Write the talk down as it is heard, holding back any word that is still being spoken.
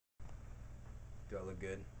Do I look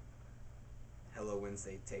good? Hello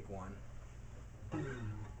Wednesday, take one.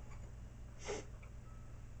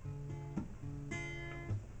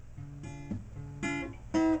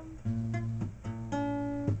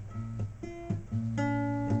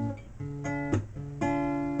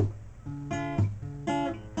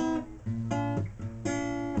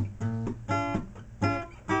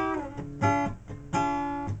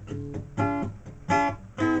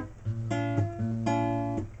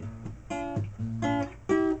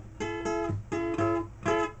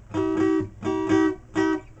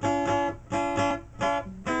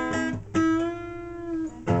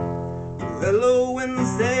 Hello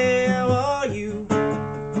Wednesday, how are you?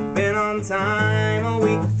 Been on time a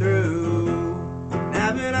week through.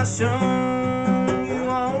 Haven't I shown you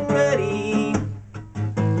already?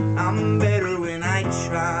 I'm better when I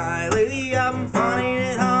try. Lately I've been finding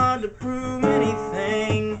it hard to prove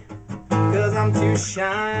anything, 'cause I'm too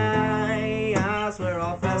shy. I swear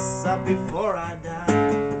I'll fess up before I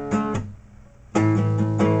die.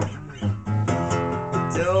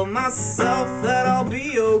 Tell myself that I'll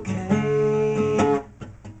be okay.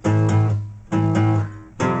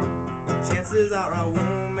 Chances are I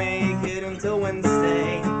won't make it until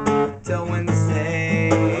Wednesday. Till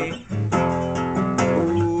Wednesday.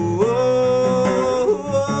 Ooh,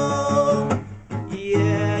 oh, oh,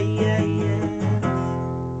 yeah, yeah, yeah.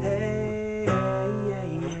 Hey, yeah,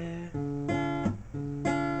 yeah.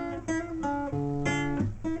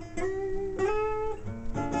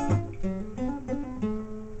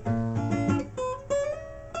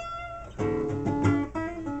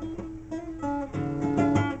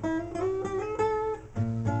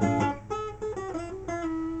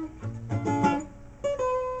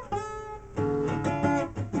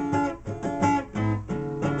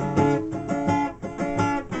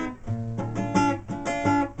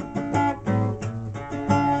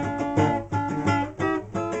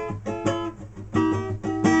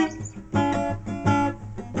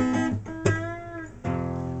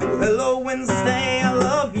 Hello Wednesday, I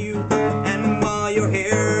love you, and while you're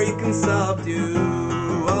here you can subdue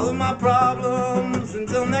all of my problems.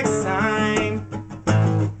 Until next time,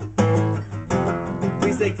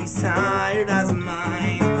 please take these tired eyes of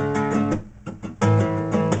mine.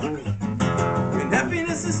 And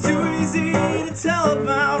happiness is too easy to tell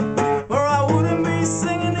about, or I wouldn't be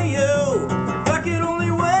singing to